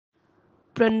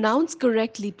Pronounce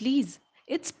correctly, please.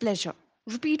 It's pleasure.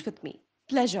 Repeat with me.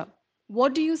 Pleasure.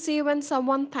 What do you say when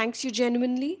someone thanks you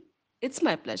genuinely? It's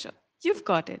my pleasure. You've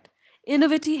got it.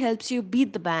 Innovity helps you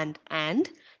beat the band and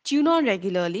tune on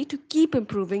regularly to keep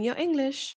improving your English.